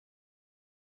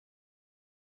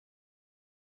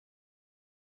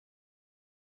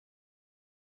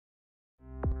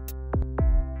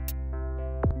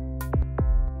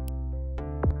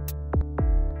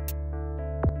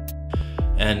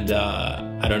And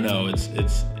I don't know,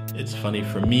 it's funny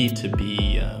for me to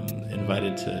be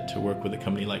invited to work with a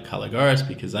company like Calligaris,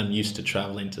 because I'm used to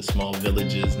traveling to small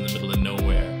villages in the middle of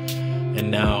nowhere. And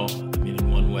now, I mean,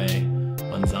 in one way,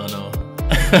 Manzano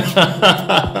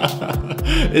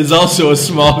is also a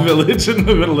small village in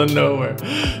the middle of nowhere.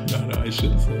 No, I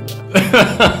shouldn't say that.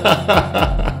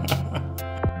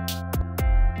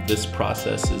 This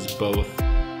process is both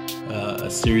a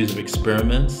series of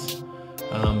experiments,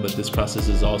 but this process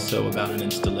is also about an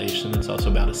installation. It's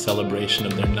also about a celebration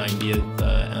of their 90th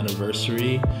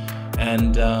anniversary.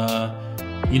 And,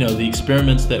 the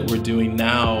experiments that we're doing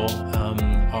now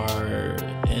are,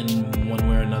 in one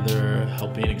way or another,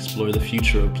 helping explore the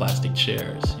future of plastic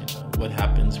chairs. What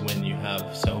happens when you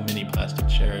have so many plastic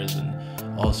chairs and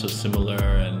also similar,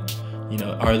 and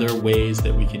are there ways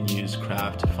that we can use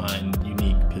craft to find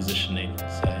unique positioning,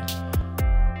 say?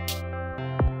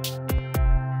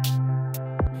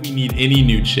 We need any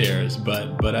new chairs,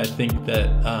 but I think that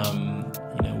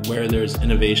where there's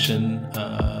innovation,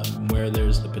 where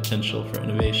there's the potential for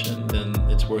innovation, then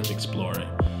it's worth exploring,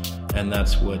 and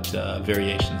that's what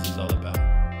Variations is all about.